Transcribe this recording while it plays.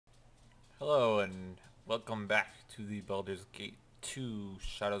Hello and welcome back to the Baldur's Gate 2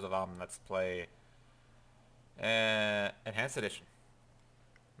 Shadows of Amn Let's Play Enhanced Edition.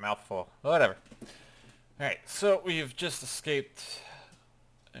 Mouthful. Whatever. Alright, so we've just escaped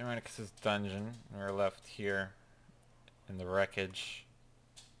Irenicus' dungeon. We're left here in the wreckage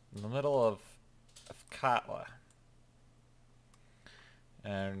in the middle of Katla.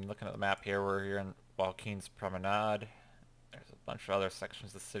 And looking at the map here, we're here in Walkeen's Promenade. There's a bunch of other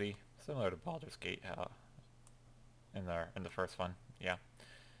sections of the city, similar to Baldur's Gate, in the first one. Yeah,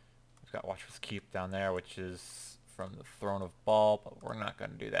 we've got Watcher's Keep down there, which is from the Throne of Baal, but we're not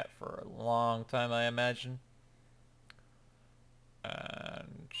going to do that for a long time, I imagine.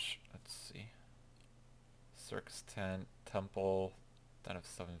 And let's see, Circus Tent, Temple, Den of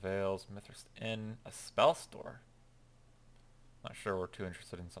Seven Veils, Mithras Inn, a spell store. Not sure we're too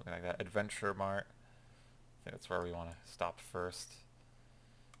interested in something like that. Adventure Mart. I think that's where we want to stop first.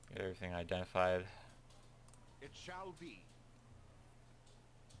 Get everything identified. It shall be.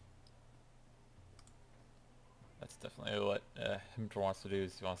 That's definitely what Himter wants to do.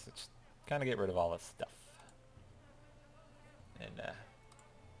 Is he wants to just kind of get rid of all this stuff. And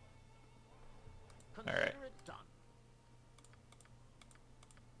all right, Consider it done.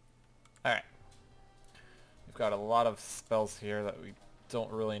 all right. We've got a lot of spells here that we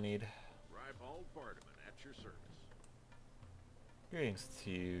don't really need. Ribald Bardaman at your service. Greetings to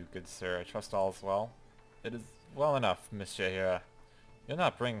you, good sir. I trust all is well. It is well enough, Miss Jeeahooo. You'll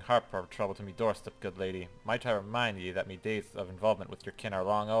not bring heartbreak trouble to me doorstep, good lady. Might I remind ye that me days of involvement with your kin are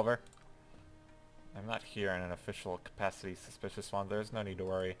long over? I'm not here in an official capacity, suspicious one. There is no need to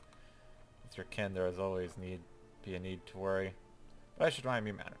worry. With your kin, there is always be a need to worry. But I should rhyme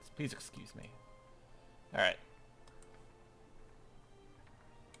your manners. Please excuse me. Alright.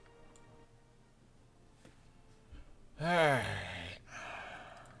 Alright.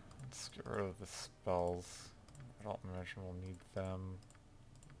 Let's get rid of the spells. I don't imagine we'll need them.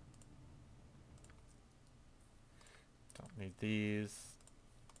 Don't need these.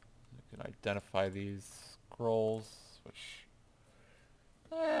 You can identify these scrolls, which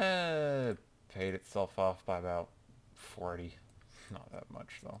paid itself off by about 40. Not that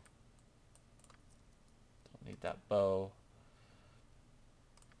much though. Don't need that bow.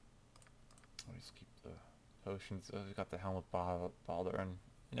 I'll just keep the potions. Oh, we got the helm of Baldur, and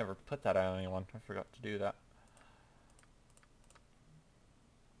I never put that on anyone. I forgot to do that.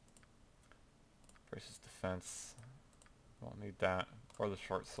 Versus defense. Won't need that. Or the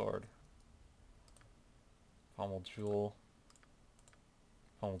short sword. Pommel jewel.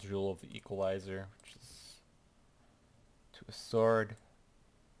 Pommel jewel of the equalizer, which is to a sword.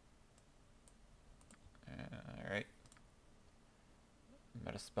 Alright.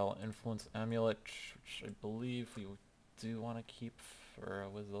 Metaspell influence amulet, which I believe we do want to keep for a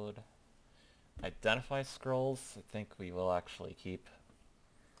wizard. Identify scrolls, I think we will actually keep.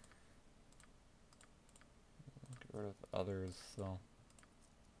 Get rid of the others, so.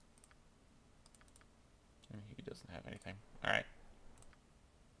 He doesn't have anything. Alright.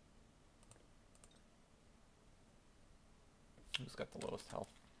 Who's got the lowest health?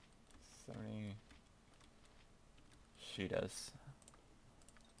 70. She does.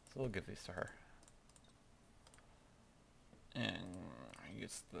 So we'll give these to her. And I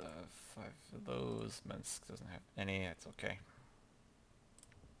guess the 5 of those. Minsk doesn't have any, that's okay.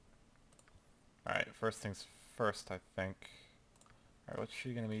 Alright, first things first, I think. Alright, what's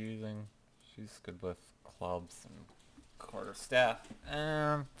she gonna be using? She's good with clubs and quarterstaff.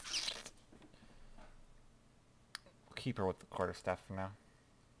 We'll keep her with the quarterstaff for now.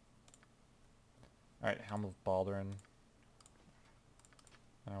 Alright, Helm of Baldur.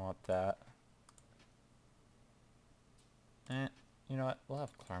 I don't want that. You know what? We'll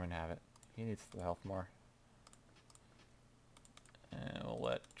have Clarman have it. He needs the health more. And we'll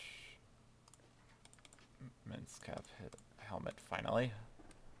let Minsk have his helmet finally.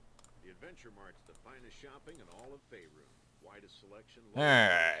 The Adventure Mart's the finest shopping in all of Faerun. Widest selection,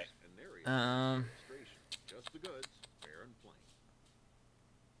 Alright. and there is registration. Just the goods, fair and plain.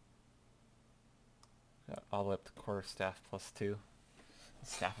 Got all the way up to quarterstaff +2.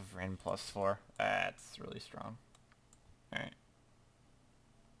 Staff of Rain +4. That's really strong. Alright.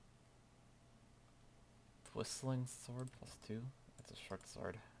 Whistling sword +2. That's a short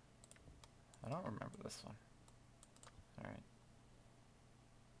sword. I don't remember this one. Alright.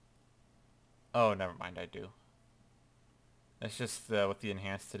 Oh, never mind, I do. It's just with the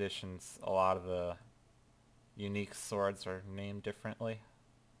enhanced editions, a lot of the unique swords are named differently.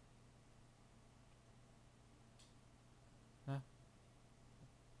 Huh.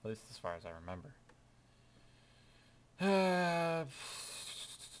 At least as far as I remember.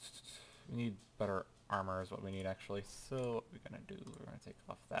 We need better armor is what we need actually. So what we're gonna do, we're gonna take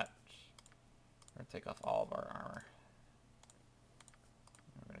off that. We're gonna take off all of our armor.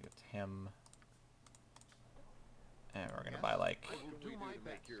 We're gonna give to him. And we're gonna buy like... What can we do to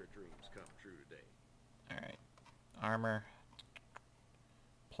make your dreams come true today? Alright. Armor.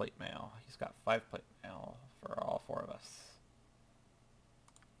 Plate mail. He's got 5 plate mail for all 4 of us.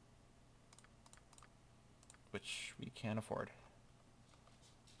 Which we can afford.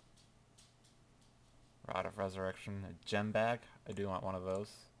 Rod of Resurrection. A gem bag. I do want one of those.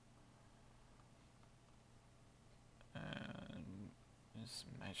 And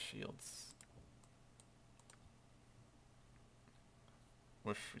some nice shields.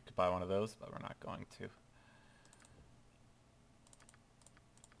 Wish we could buy one of those, but we're not going to.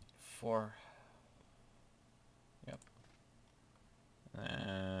 4. Yep.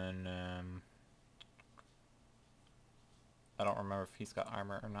 And I don't remember if he's got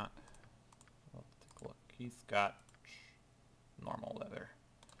armor or not. We'll take a look. He's got normal leather.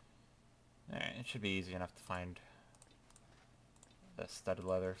 Alright, it should be easy enough to find the studded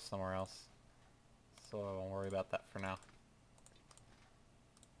leather somewhere else. So I won't worry about that for now.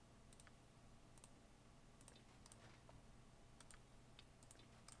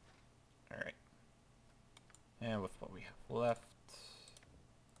 Alright. And with what we have left,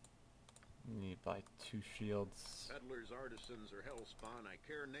 we need to buy 2 shields. Peddlers, artisans, or hellspawn, I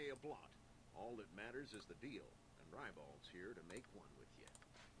care nay a blot. All that matters is the deal, and Rybald's here to make one with you.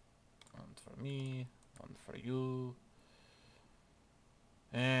 One for me, one for you.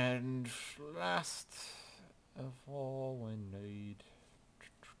 And last of all, we need...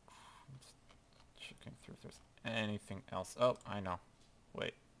 Checking through if there's anything else. Oh, I know.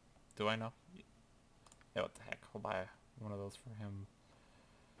 Wait. Do I know? Yeah, what the heck. We'll buy one of those for him.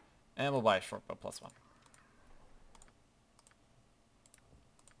 And we'll buy a short bow +1.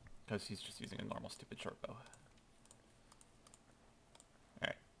 Because he's just using a normal stupid short bow.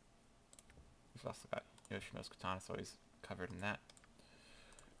 Alright. We've also got Yoshimo's katana, so he's covered in that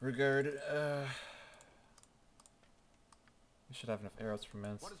regard. We should have enough arrows for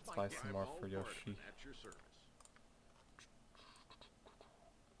men, so let's buy some more for Yoshi. At your service.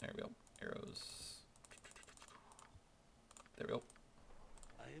 There we go. Arrows. There we go.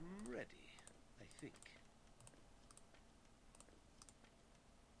 I am ready, I think.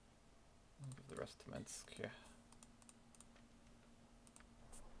 I'll give the rest to Minsk here.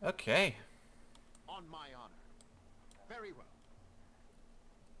 Okay. On my honor. Very well.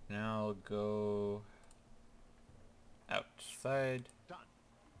 Now I'll go outside. Done.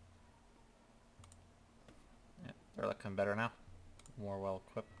 Yeah, they're looking better now. More well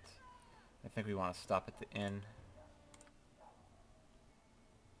equipped. I think we want to stop at the inn.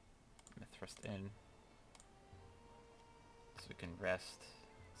 Mithrist Inn. So we can rest.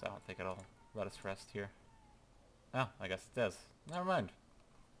 So I don't think it'll let us rest here. Oh, I guess it does. Never mind.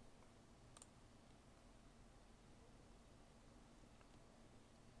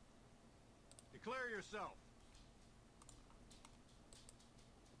 Declare yourself.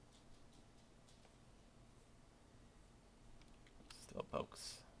 Still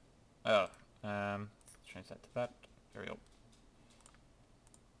pokes. Oh, change that to that. There we go.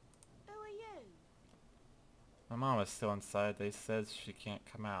 Who are you? My mom is still inside. They says she can't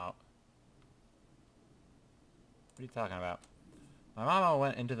come out. What are you talking about? My mama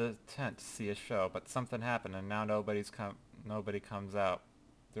went into the tent to see a show, but something happened and now nobody comes out.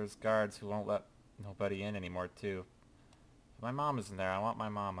 There's guards who won't let nobody in anymore too. But my mom isn't there. I want my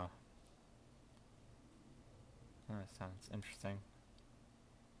mama. Oh, that sounds interesting.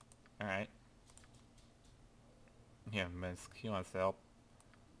 Alright. Yeah, Minsk, he wants to help.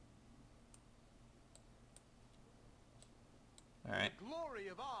 Alright. Glory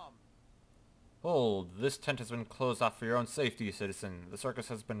of Am. Hold! This tent has been closed off for your own safety, citizen. The circus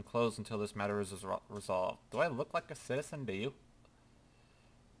has been closed until this matter is resolved. Do I look like a citizen to you?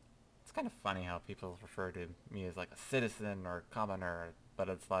 It's kind of funny how people refer to me as like a citizen or a commoner, but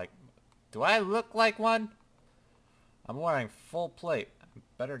it's like, do I look like one? I'm wearing full plate. I'm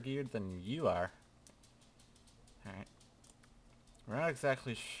better geared than you are. Alright. We're not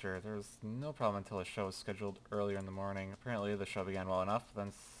exactly sure. There was no problem until the show was scheduled earlier in the morning. Apparently the show began well enough,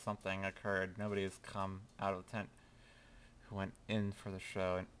 then something occurred. Nobody has come out of the tent who went in for the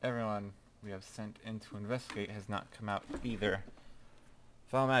show, and everyone we have sent in to investigate has not come out either.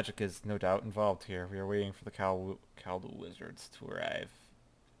 Foul magic is no doubt involved here. We are waiting for the Kaldu wizards to arrive.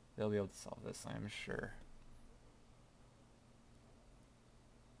 They'll be able to solve this, I am sure.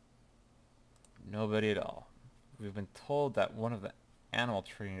 Nobody at all. We've been told that one of the animal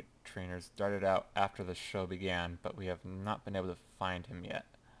trainers darted out after the show began, but we have not been able to find him yet.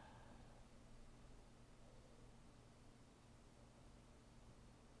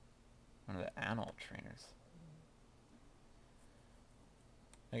 One of the animal trainers.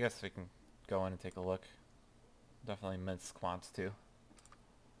 I guess we can go in and take a look. Definitely mince quants too.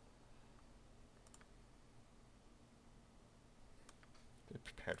 Be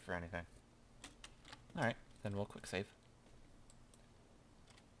prepared for anything. Alright, then we'll quick save.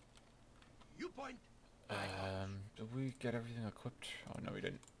 You point. Did we get everything equipped? Oh no, we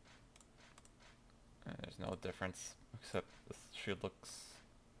didn't. There's no difference, except this shield looks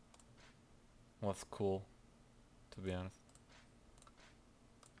less cool, to be honest.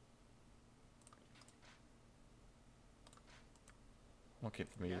 We'll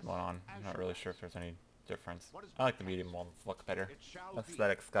keep the medium one on. I'm not really sure if there's any difference. I like the medium ones look better.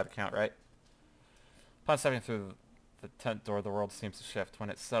 Aesthetics gotta count, right? Upon stepping through the tent door, the world seems to shift. When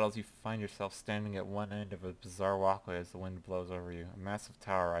it settles, you find yourself standing at one end of a bizarre walkway as the wind blows over you. A massive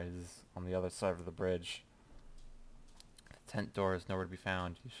tower rises on the other side of the bridge. The tent door is nowhere to be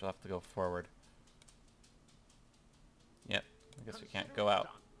found. You shall have to go forward. Yep, I guess we can't go out.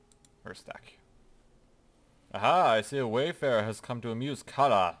 We're stuck. Aha, I see a wayfarer has come to amuse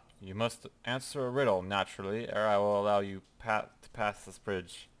Kala. You must answer a riddle, naturally, or I will allow you to pass this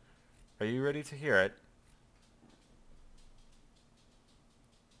bridge. Are you ready to hear it?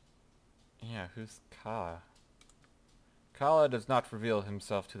 Yeah, who's Kala? Kala does not reveal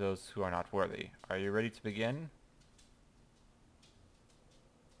himself to those who are not worthy. Are you ready to begin?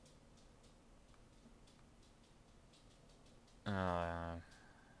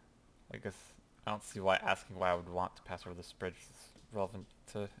 I guess I don't see why asking why I would want to pass over this bridge is relevant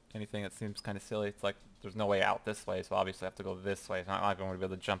to anything. It seems kind of silly. It's like there's no way out this way, so obviously I have to go this way. It's not like I'm going to be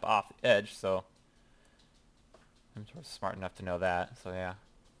able to jump off the edge, so I'm sort of smart enough to know that, so yeah.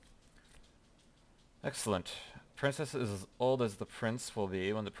 Excellent. Princess is as old as the prince will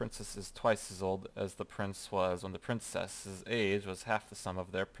be when the princess is twice as old as the prince was when the princess's age was half the sum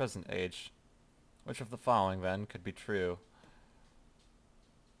of their present age. Which of the following, then, could be true?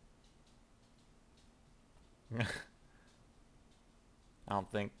 I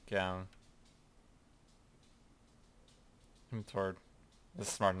don't think, Tord is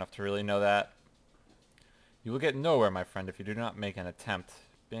smart enough to really know that. You will get nowhere, my friend, if you do not make an attempt.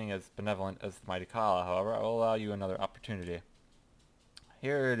 Being as benevolent as the mighty Kala, however, I will allow you another opportunity.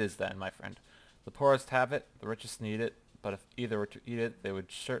 Here it is then, my friend. The poorest have it, the richest need it, but if either were to eat it, they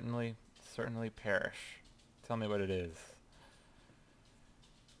would certainly perish. Tell me what it is.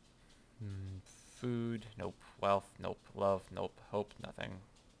 Food, nope. Wealth, nope. Love, nope. Hope, nothing.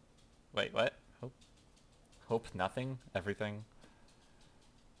 Wait, what? Hope? Hope, nothing? Everything?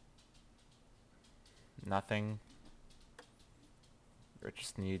 Nothing. The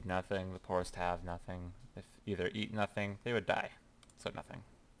richest need nothing, the poorest have nothing. If either eat nothing, they would die. So nothing.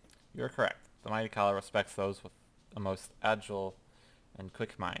 You are correct. The mighty Kala respects those with a most agile and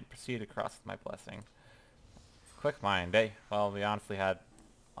quick mind. Proceed across with my blessing. Quick mind, eh? Well, we honestly had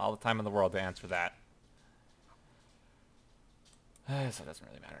all the time in the world to answer that. So it doesn't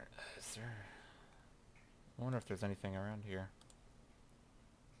really matter. Is there... I wonder if there's anything around here.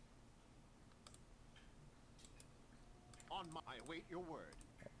 I await your word.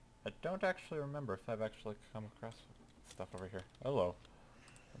 I don't actually remember if I've actually come across stuff over here. Hello.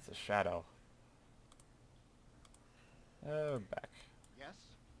 That's a shadow. Oh, back. Yes?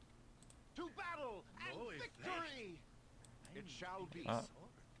 To battle and victory! It shall be so.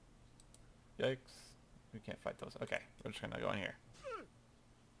 Yikes. We can't fight those. Okay, we're just gonna go in here.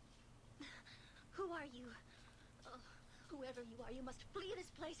 Who are you? Oh, whoever you are, you must flee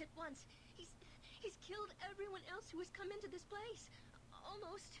this place at once. He's killed everyone else who has come into this place.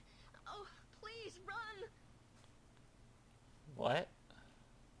 Almost. Oh, please, run! What?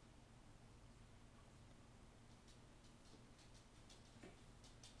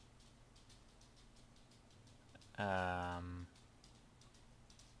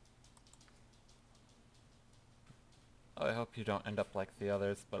 I hope you don't end up like the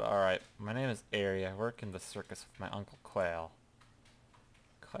others, but alright. My name is Airy. I work in the circus with my Uncle Quail.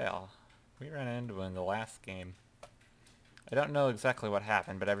 Quail? We ran into him in the last game. I don't know exactly what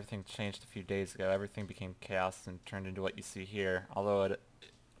happened, but everything changed a few days ago. Everything became chaos and turned into what you see here. Although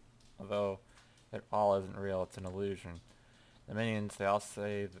it all isn't real, it's an illusion. The minions, they all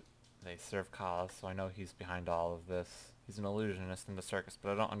say that they serve Kala, so I know he's behind all of this. He's an illusionist in the circus,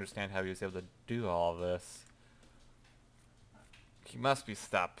 but I don't understand how he was able to do all of this. He must be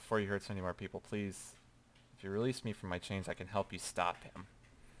stopped before he hurts any more people, please. If you release me from my chains, I can help you stop him.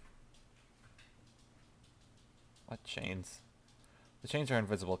 What chains? The chains are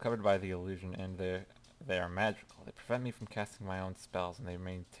invisible, covered by the illusion, and they are magical. They prevent me from casting my own spells, and they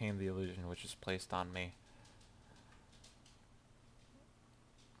maintain the illusion which is placed on me.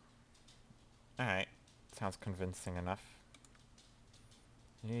 Alright. Sounds convincing enough.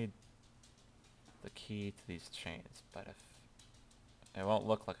 You need the key to these chains, but if it won't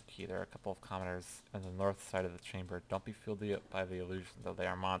look like a key, there are a couple of commoners on the north side of the chamber. Don't be fooled by the illusion, though they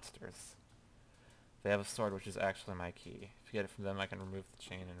are monsters. They have a sword which is actually my key. If you get it from them, I can remove the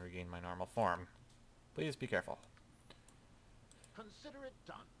chain and regain my normal form. Please be careful. Consider it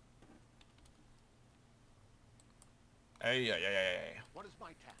done. Ay, ay, ay, ay, ay. What is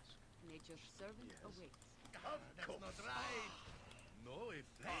my task? Nature's servant awaits. That's not right. No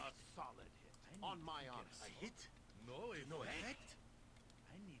effect. Solid hit. On my honor. A hit? No effect.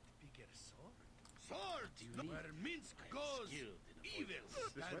 I need bigger sword. Sword! Where Minsk goes, evil.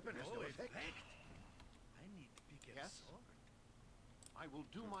 This weapon has no effect. I need bigger Yes? sword. I will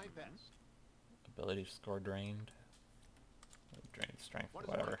do my best. Ability score drained. Drained strength, What is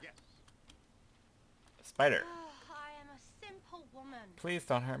whatever. my guess? Spider! I am a simple woman. Please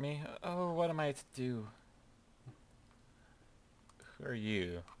don't hurt me. Oh, what am I to do? Who are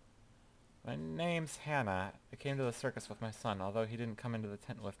you? My name's Hannah. I came to the circus with my son, although he didn't come into the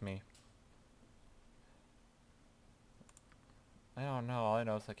tent with me. I don't know. All I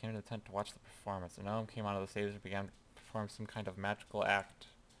know is I came to the tent to watch the performance. A gnome came onto the stage and began to perform some kind of magical act.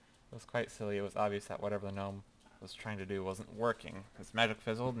 It was quite silly. It was obvious that whatever the gnome was trying to do wasn't working. His magic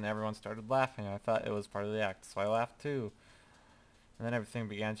fizzled and everyone started laughing. I thought it was part of the act, so I laughed too. And then everything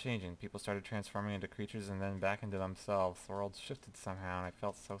began changing. People started transforming into creatures and then back into themselves. The world shifted somehow and I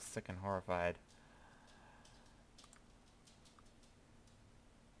felt so sick and horrified.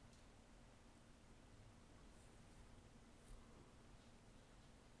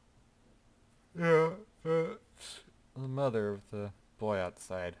 Yeah, the mother of the boy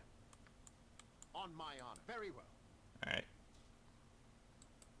outside. On my honor. Very well. Alright.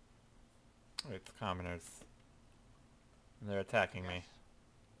 It's commoners. And they're attacking me.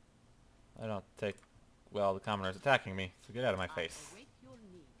 I don't take well the commoners attacking me, so get out of my face. I await your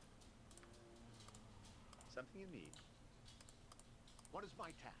need. Something you need. What is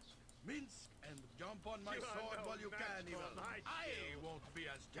my task? Minsk and jump on my sword while you can, evil. I won't be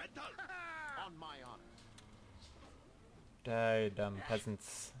as gentle. On my honor. Die, dumb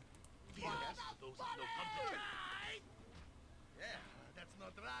peasants. Yes, those are no competition. Yeah, that's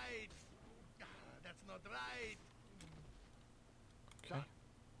not right. That's not right. Okay.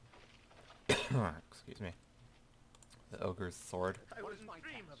 Excuse me. The ogre's sword. I What is wouldn't my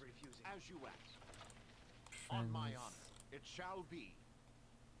dream task? of refusing. As you ask. On my Friends. honor. It shall be.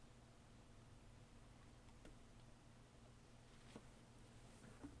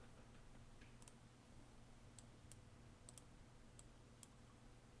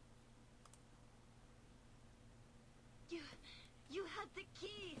 You had the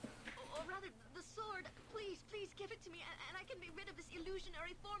key, or rather, the sword. Please, please give it to me, and I can be rid of this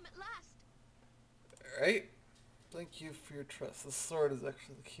illusionary form at last. Alright. Thank you for your trust. The sword is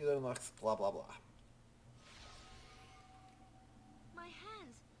actually the key that unlocks blah blah blah. My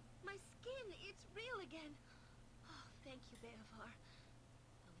hands, my skin, it's real again. Oh, thank you, Beovar.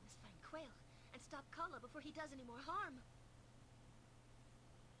 But we must find Quail and stop Kala before he does any more harm.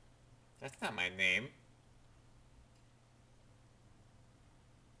 That's not my name.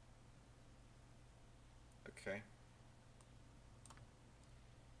 Okay.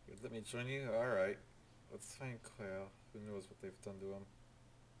 You'd let me join you? Alright. Let's find Quail. Who knows what they've done to him?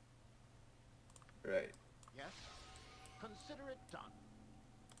 Right. Yes? Consider it done.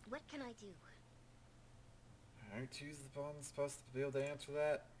 What can I do? Aren't you the one supposed to be able to answer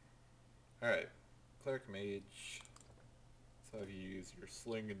that? Alright. Cleric Mage. That's how you use your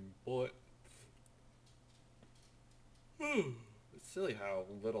sling and bullet. It's silly how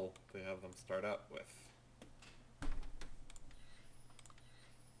little they have them start out with.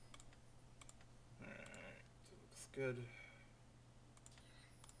 Alright, so it looks good.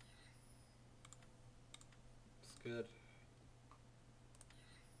 Looks good.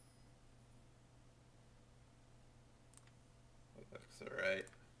 Looks alright.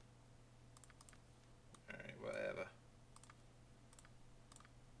 Alright, whatever.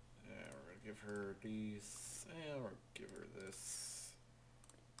 Yeah, we're gonna give her these, and we're gonna give her this.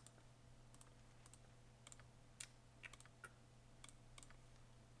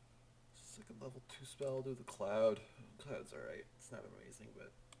 Second level 2 spell, do the cloud. Cloud's alright. It's not amazing,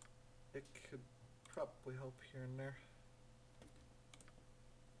 but it could probably help here and there.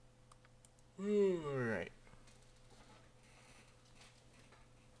 Alright.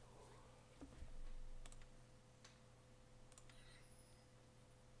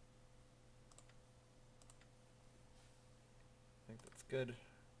 I think that's good.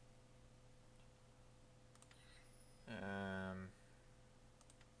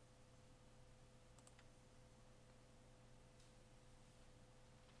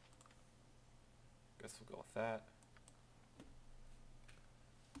 with that.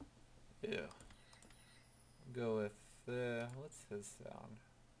 Ew. Go with, what's his sound?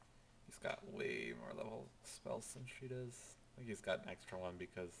 He's got way more level spells than she does. I think he's got an extra one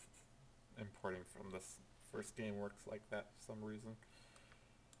because importing from this first game works like that for some reason.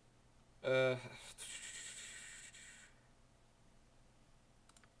 What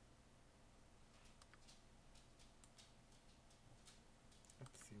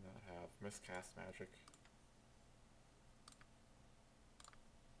does he not have? Miscast magic.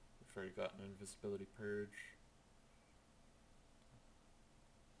 We've already got an invisibility purge.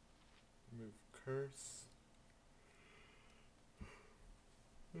 Remove curse.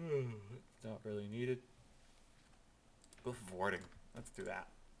 Not really needed. Go for warding. Let's do that.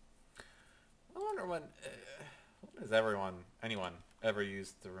 I wonder when has anyone ever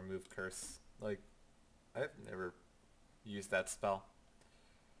used the remove curse? Like, I've never used that spell.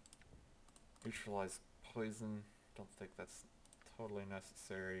 Neutralize poison. Don't think that's totally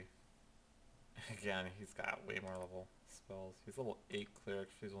necessary. Again, he's got way more level spells. He's level 8 cleric,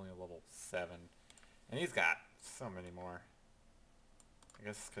 she's only a level 7. And he's got so many more. I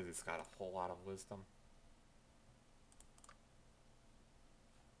guess it's because he's got a whole lot of wisdom.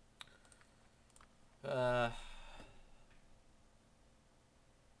 Mental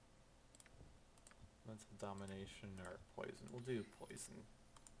domination or poison. We'll do poison.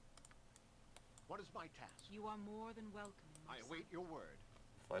 What is my task? You are more than welcome, my I son. await your word.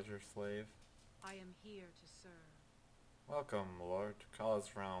 Pleasure slave. I am here to serve. Welcome, Lord, to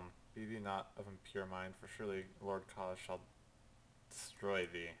Kala's realm. Be thee not of impure mind, for surely Lord Kala shall destroy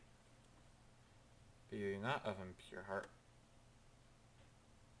thee. Be thee not of impure heart,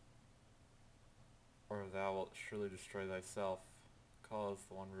 or thou wilt surely destroy thyself. Kala is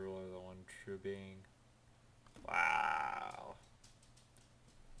the one ruler, the one true being. Wow.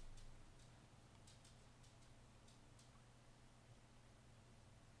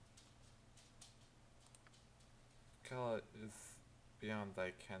 Kala is beyond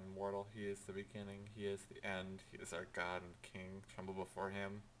thy ken, mortal. He is the beginning, he is the end. He is our God and King. Tremble before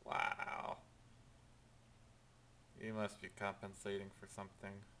him. Wow. You must be compensating for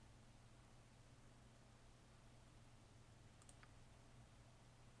something.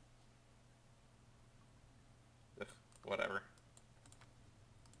 Ugh, whatever.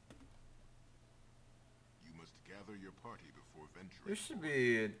 You must gather your party before venturing. There should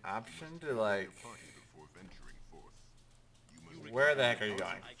be an option to like... You Where the heck are you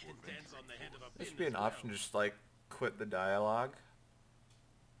going? I can dance on the head of a There pin should be an as well. option to just like quit the dialogue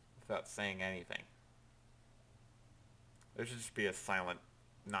without saying anything. There should just be a silent,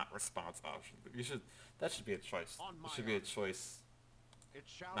 not response option. You should. That should be a choice. On It my should be a honor. choice It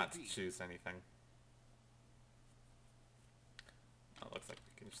shall not to be. choose anything. Oh, it looks like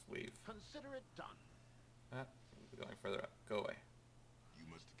we can just leave. Consider it done. Ah, we're going further up. Go away. You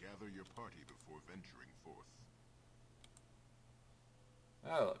must gather your party before venturing forth.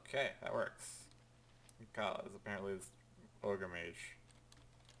 Oh, okay, that works. Kala is apparently this ogre mage.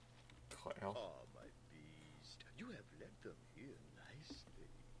 Coil. Ah, my beast. You have led them here nicely.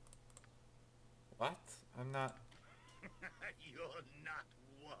 What? I'm not. You're not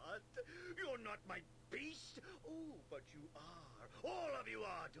what? You're not my beast? Oh, but you are. All of you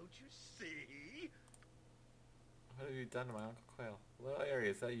are, don't you see? What have you done to my Uncle Quail? Little Airy,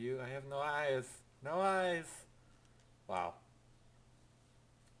 is that you? I have no eyes. No eyes. Wow.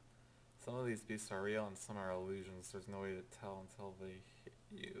 Some of these beasts are real and some are illusions. There's no way to tell until they hit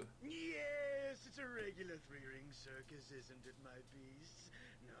you. Yes, it's a regular three-ring circus, isn't it, my beasts?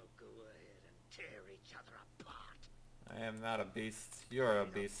 Now go ahead and tear each other apart. I am not a beast. You're a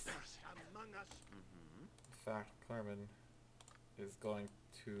beast. First among us. In fact, Clerman is going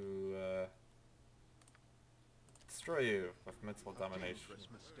to destroy you with mental domination. Dangerous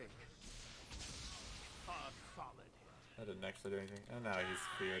mistake. A solid hit. That didn't actually do anything. And now he's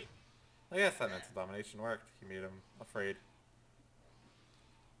feared. I guess that mental domination worked. He made him afraid.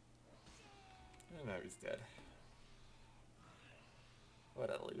 And now he's dead. What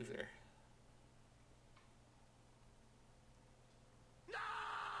a loser.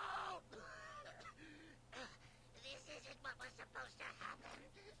 No! This isn't what was supposed to happen.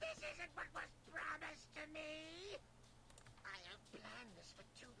 This isn't what was promised to me. I have planned this for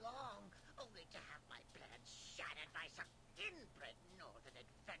too long, only to have my plans shattered by some inbred northern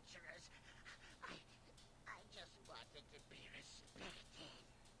adventurers. I just wanted to be respected.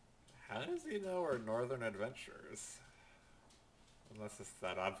 How does he know we're northern adventurers? Unless it's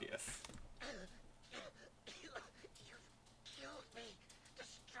that obvious. You've killed me,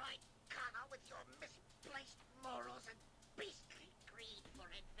 destroyed Kana with your misplaced morals and beastly greed for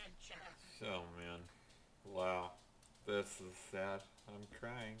adventure. Oh man. Wow. This is sad. I'm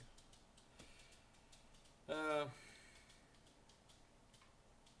crying.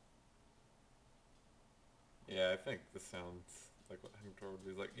 Yeah, I think this sounds like what him told me.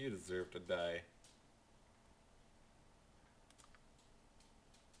 He's like, you deserve to die.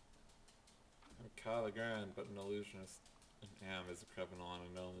 I'm Kyle Legrand, but an illusionist. And Am is a criminal and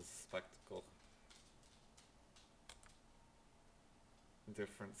I'm known as a spectacle.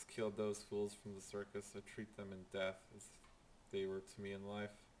 Indifference killed those fools from the circus. I treat them in death as they were to me in life.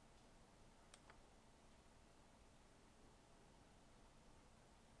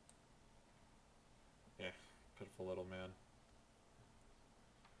 Yeah, pitiful little man.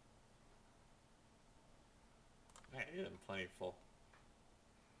 I ate him plentiful.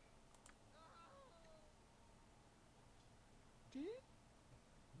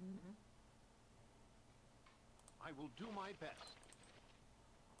 I will do my best.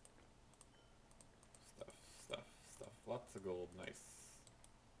 Stuff. Lots of gold, nice.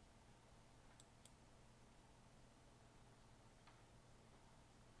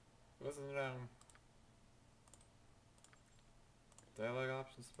 Wasn't dialogue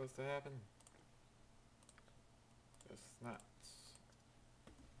option supposed to happen? Guess not.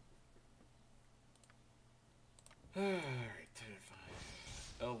 Alright, 10 to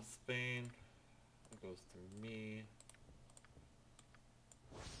 5. Elfsbane. That goes to me.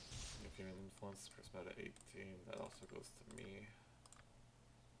 If you influence charisma to 18, that also goes to me.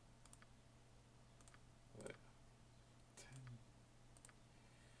 Wait. 10.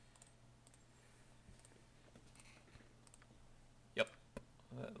 Yep.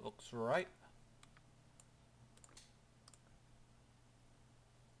 That looks right.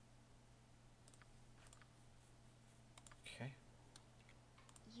 Okay.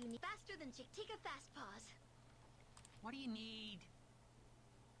 You need faster than Chick-Tika Fast Paws. What do you need?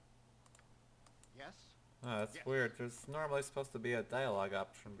 Yes? Oh, that's Yes. weird. There's normally supposed to be a dialogue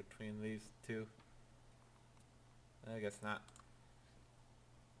option between these two. I guess not.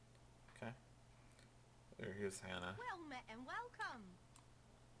 Okay. Here's Hannah. Well met and welcome.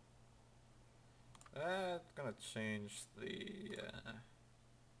 Gonna change the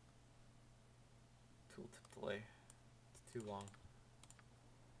tooltip delay. It's too long.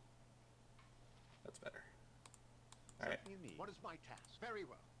 That's better. Alright, What is my task? Very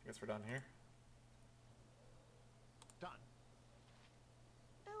well. I guess we're done here. Done.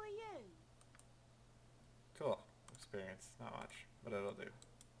 Who are you? Cool. Experience. Not much, but it'll do.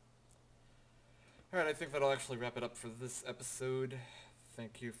 Alright, I think that'll actually wrap it up for this episode.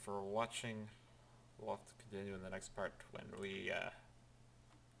 Thank you for watching. We'll have to continue in the next part when we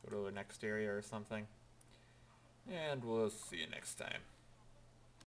go to the next area or something. And we'll see you next time.